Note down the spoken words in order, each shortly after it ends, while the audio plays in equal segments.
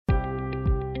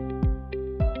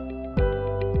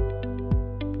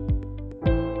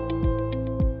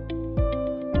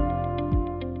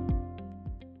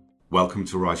Welcome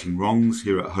to Righting Wrongs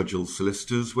here at Hudgell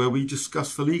Solicitors, where we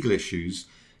discuss the legal issues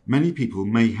many people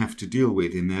may have to deal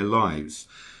with in their lives.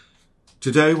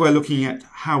 Today we're looking at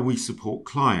how we support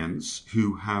clients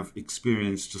who have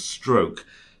experienced a stroke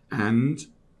and,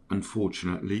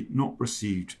 unfortunately, not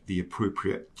received the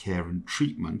appropriate care and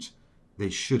treatment they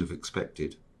should have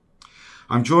expected.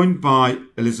 I'm joined by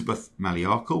Elizabeth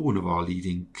Maliakal, one of our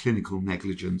leading clinical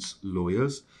negligence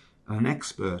lawyers and an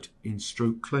expert in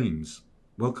stroke claims.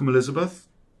 Welcome, Elizabeth.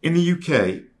 In the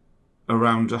UK,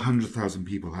 around 100,000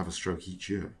 people have a stroke each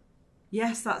year.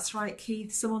 Yes, that's right,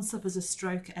 Keith. Someone suffers a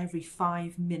stroke every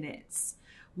 5 minutes.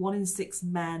 1 in 6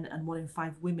 men and 1 in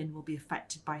 5 women will be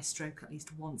affected by a stroke at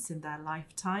least once in their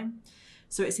lifetime.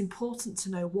 So it's important to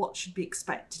know what should be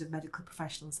expected of medical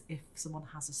professionals if someone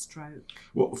has a stroke.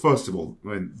 Well, first of all,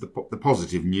 the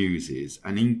positive news is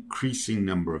an increasing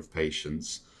number of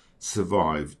patients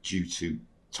survive due to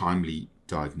timely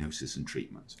diagnosis and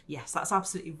treatment. Yes, that's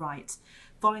absolutely right.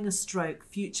 Following a stroke,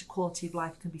 future quality of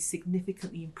life can be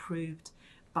significantly improved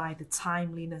by the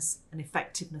timeliness and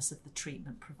effectiveness of the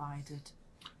treatment provided.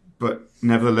 But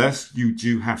nevertheless, you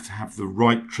do have to have the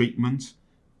right treatment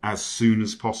as soon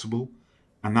as possible,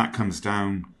 and that comes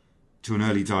down to an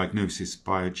early diagnosis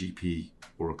by a GP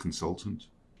or a consultant.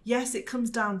 Yes, it comes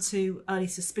down to early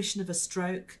suspicion of a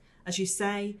stroke, as you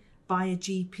say, by a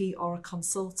GP or a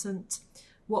consultant.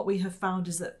 What we have found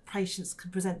is that patients can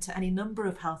present to any number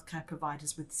of healthcare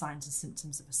providers with signs and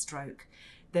symptoms of a stroke.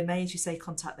 They may, as you say,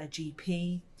 contact their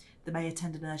GP, they may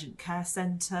attend an urgent care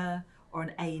centre or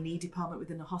an A&E department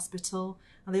within a hospital,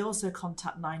 and they also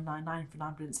contact 999 for an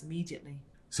ambulance immediately.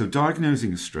 So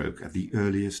diagnosing a stroke at the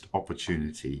earliest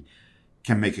opportunity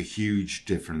can make a huge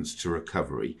difference to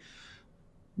recovery.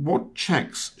 What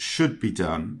checks should be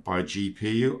done by a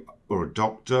GP or a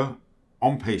doctor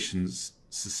on patients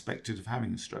suspected of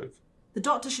having a stroke? The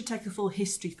doctor should take a full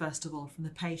history, first of all, from the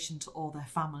patient or their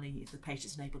family, if the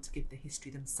patient's unable to give the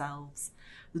history themselves.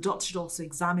 The doctor should also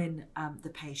examine the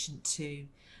patient too.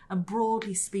 And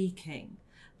broadly speaking,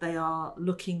 they are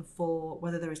looking for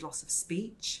whether there is loss of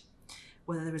speech,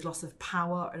 whether there is loss of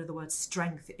power, in other words,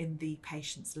 strength in the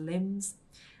patient's limbs.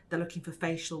 They're looking for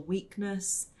facial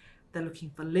weakness. They're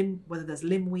looking for whether there's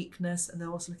limb weakness, and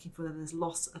they're also looking for whether there's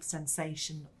loss of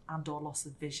sensation and or loss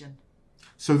of vision.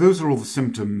 So those are all the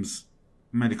symptoms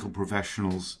medical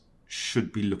professionals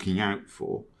should be looking out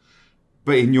for.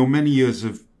 But in your many years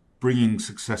of bringing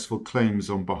successful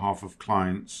claims on behalf of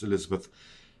clients, Elizabeth,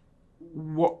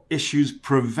 what issues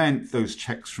prevent those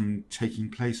checks from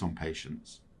taking place on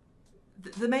patients?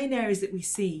 The main areas that we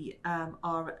see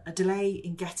are a delay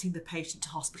in getting the patient to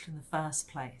hospital in the first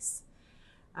place.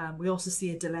 We also see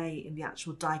a delay in the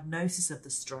actual diagnosis of the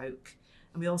stroke.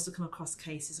 And we also come across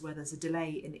cases where there's a delay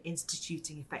in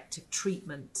instituting effective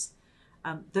treatment.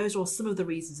 Those are all some of the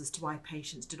reasons as to why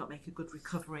patients do not make a good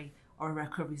recovery, or a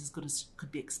recovery is as good as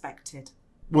could be expected.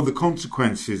 Well, the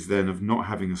consequences then of not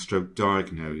having a stroke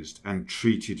diagnosed and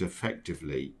treated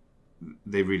effectively,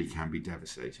 they really can be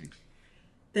devastating.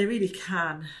 They really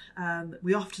can.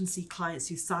 We often see clients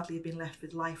who sadly have been left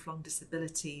with lifelong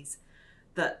disabilities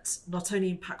that not only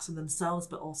impacts on themselves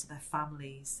but also their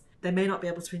families. They may not be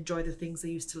able to enjoy the things they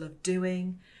used to love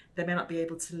doing. They may not be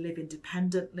able to live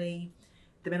independently.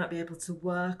 They may not be able to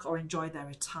work or enjoy their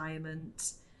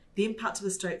retirement. The impact of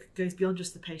a stroke goes beyond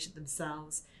just the patient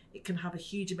themselves. It can have a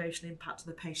huge emotional impact on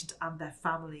the patient and their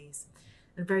families.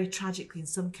 And very tragically, in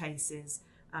some cases,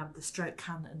 the stroke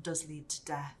can and does lead to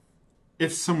death.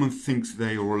 If someone thinks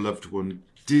they or a loved one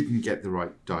didn't get the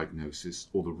right diagnosis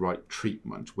or the right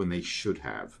treatment when they should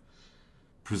have,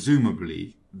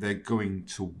 presumably they're going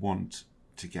to want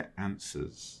to get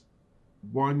answers.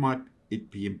 Why might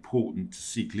it be important to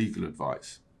seek legal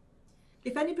advice?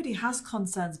 If anybody has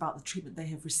concerns about the treatment they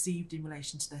have received in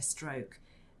relation to their stroke,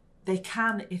 they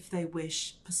can, if they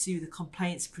wish, pursue the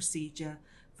complaints procedure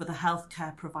for the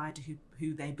healthcare provider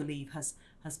who they believe has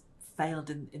failed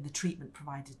in the treatment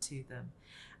provided to them.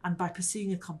 And by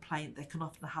pursuing a complaint, they can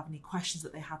often have any questions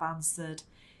that they have answered.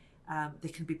 They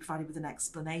can be provided with an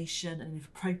explanation, and if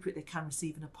appropriate, they can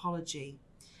receive an apology.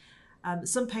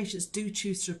 Some patients do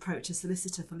choose to approach a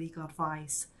solicitor for legal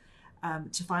advice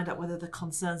to find out whether the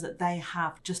concerns that they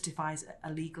have justifies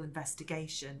a legal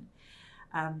investigation.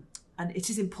 And it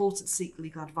is important to seek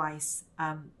legal advice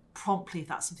promptly if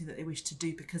that's something that they wish to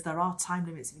do, because there are time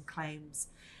limits in claims.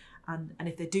 And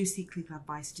if they do seek legal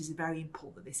advice, it is very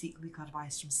important that they seek legal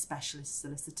advice from specialist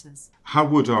solicitors. How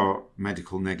would our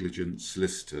medical negligence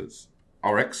solicitors,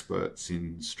 our experts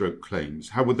in stroke claims,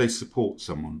 how would they support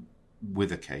someone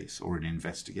with a case or an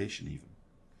investigation even?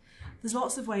 There's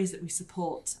lots of ways that we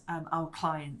support our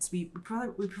clients. We provide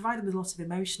them with a lot of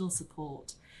emotional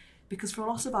support. Because for a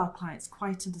lot of our clients,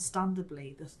 quite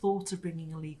understandably, the thought of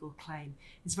bringing a legal claim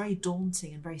is very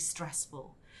daunting and very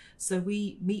stressful. So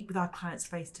we meet with our clients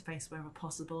face to face wherever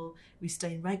possible. We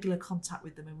stay in regular contact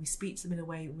with them, and we speak to them in a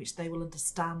way in which they will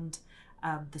understand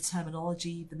the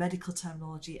terminology, the medical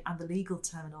terminology and the legal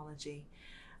terminology.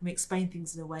 And we explain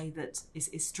things in a way that is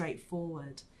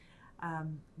straightforward.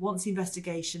 Once the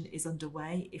investigation is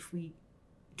underway, if we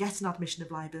get an admission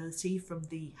of liability from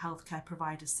the healthcare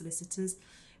provider's solicitors,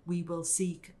 we will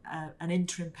seek an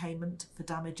interim payment for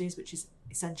damages, which is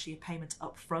essentially a payment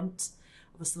up front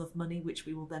of a sum of money, which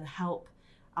we will then help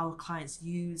our clients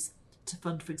use to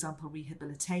fund, for example,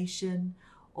 rehabilitation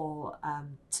or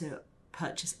to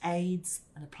purchase aids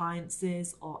and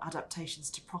appliances or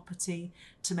adaptations to property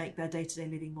to make their day-to-day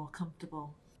living more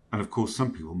comfortable. And of course,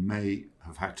 some people may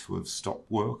have had to have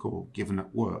stopped work or given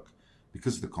up work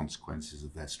because of the consequences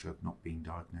of their stroke not being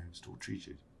diagnosed or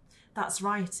treated. That's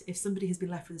right. If somebody has been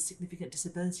left with a significant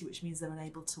disability, which means they're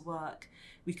unable to work,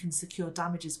 we can secure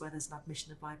damages where there's an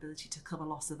admission of liability to cover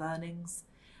loss of earnings.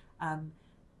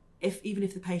 Even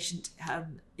if the patient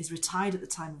is retired at the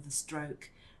time of the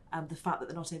stroke, the fact that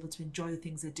they're not able to enjoy the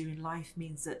things they do in life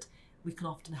means that we can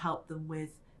often help them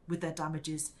with their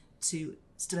damages to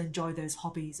still enjoy those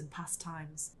hobbies and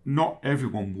pastimes. Not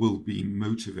everyone will be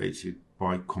motivated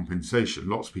by compensation.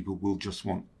 Lots of people will just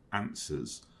want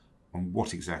answers on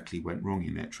what exactly went wrong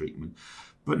in their treatment.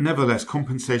 But nevertheless,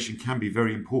 compensation can be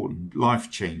very important,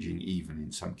 life-changing even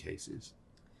in some cases.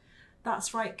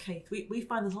 That's right, Keith. We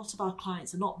find that a lot of our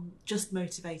clients are not just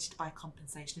motivated by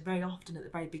compensation. Very often at the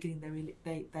very beginning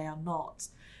they are not.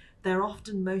 They're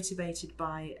often motivated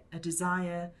by a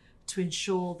desire to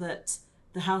ensure that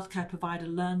the healthcare provider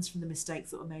learns from the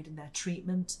mistakes that were made in their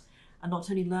treatment, and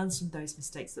not only learns from those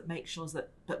mistakes, but makes sure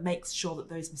that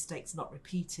those mistakes are not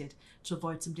repeated, to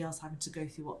avoid somebody else having to go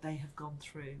through what they have gone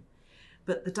through.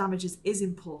 But the damages is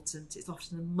important. It's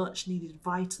often a much needed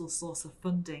vital source of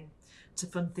funding to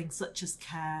fund things such as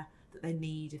care that they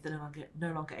need if they're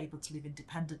no longer able to live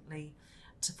independently,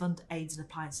 to fund aids and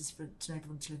appliances to enable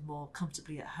them to live more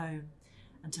comfortably at home,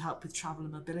 and to help with travel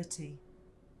and mobility.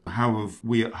 How have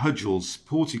we at Hudgell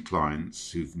supported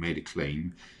clients who've made a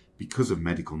claim because of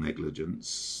medical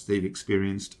negligence they've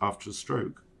experienced after a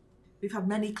stroke? We've had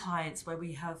many clients where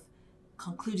we have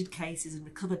concluded cases and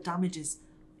recovered damages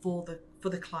for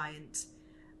the client,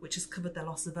 which has covered their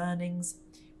loss of earnings,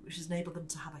 which has enabled them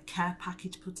to have a care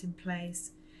package put in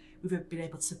place. We've been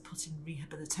able to put in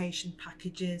rehabilitation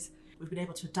packages. We've been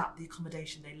able to adapt the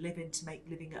accommodation they live in to make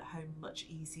living at home much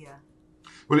easier.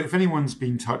 Well, if anyone's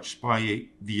been touched by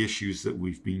the issues that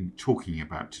we've been talking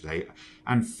about today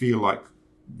and feel like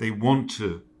they want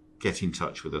to get in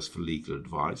touch with us for legal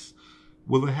advice,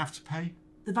 will they have to pay?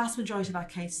 The vast majority of our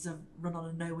cases are run on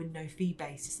a no-win, no-fee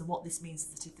basis, and what this means is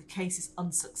that if the case is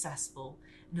unsuccessful,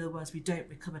 in other words, we don't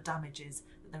recover damages,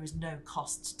 that there is no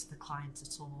cost to the client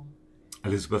at all.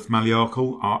 Elizabeth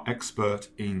Maliakal, our expert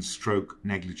in stroke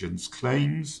negligence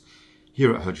claims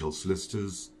here at Hudgell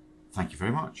Solicitors. Thank you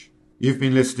very much. You've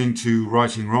been listening to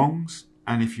Righting Wrongs,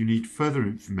 and if you need further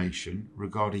information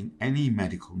regarding any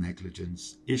medical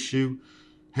negligence issue,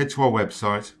 head to our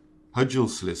website,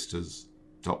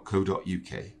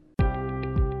 hudgellsolicitors.co.uk.